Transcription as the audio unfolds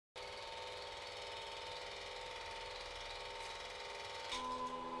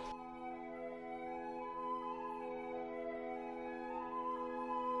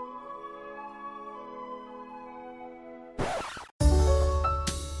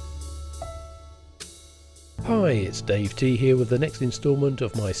Hi, it's Dave T here with the next instalment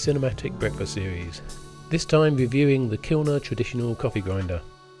of my cinematic breakfast series. This time reviewing the Kilner Traditional Coffee Grinder.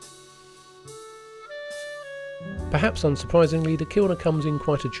 Perhaps unsurprisingly, the Kilner comes in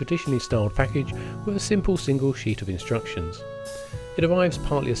quite a traditionally styled package with a simple single sheet of instructions. It arrives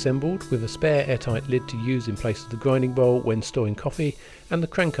partly assembled with a spare airtight lid to use in place of the grinding bowl when storing coffee and the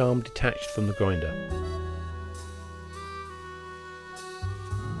crank arm detached from the grinder.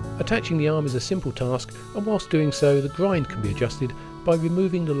 Attaching the arm is a simple task, and whilst doing so the grind can be adjusted by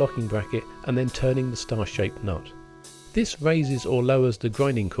removing the locking bracket and then turning the star-shaped nut. This raises or lowers the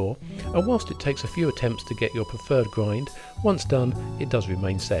grinding core, and whilst it takes a few attempts to get your preferred grind, once done it does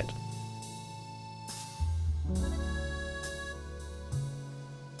remain set.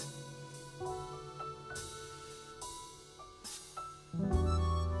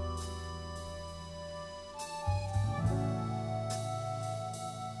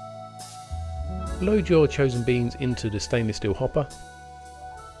 Load your chosen beans into the stainless steel hopper.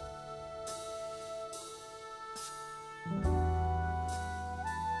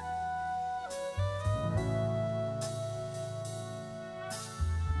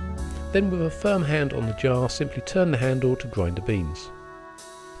 Then with a firm hand on the jar, simply turn the handle to grind the beans.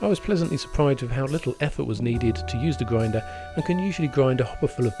 I was pleasantly surprised with how little effort was needed to use the grinder, and can usually grind a hopper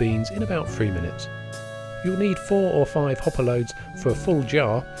full of beans in about 3 minutes. You'll need 4 or 5 hopper loads for a full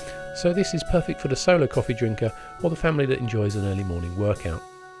jar, so this is perfect for the solo coffee drinker or the family that enjoys an early morning workout.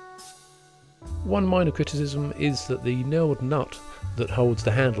 One minor criticism is that the knurled nut that holds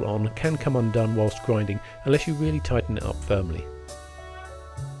the handle on can come undone whilst grinding unless you really tighten it up firmly.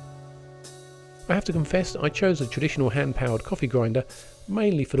 I have to confess I chose a traditional hand-powered coffee grinder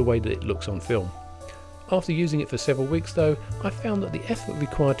mainly for the way that it looks on film. After using it for several weeks though, I found that the effort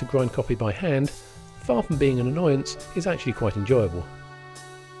required to grind coffee by hand, far from being an annoyance, is actually quite enjoyable.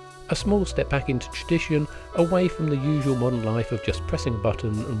 A small step back into tradition, away from the usual modern life of just pressing a button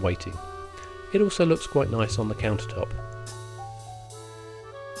and waiting. It also looks quite nice on the countertop.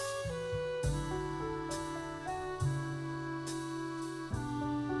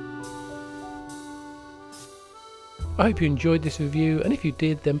 I hope you enjoyed this review, and if you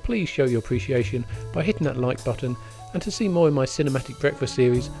did then please show your appreciation by hitting that like button, and to see more in my cinematic breakfast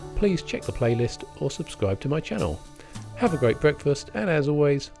series please check the playlist or subscribe to my channel. Have a great breakfast, and as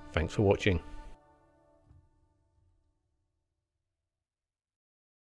always, thanks for watching.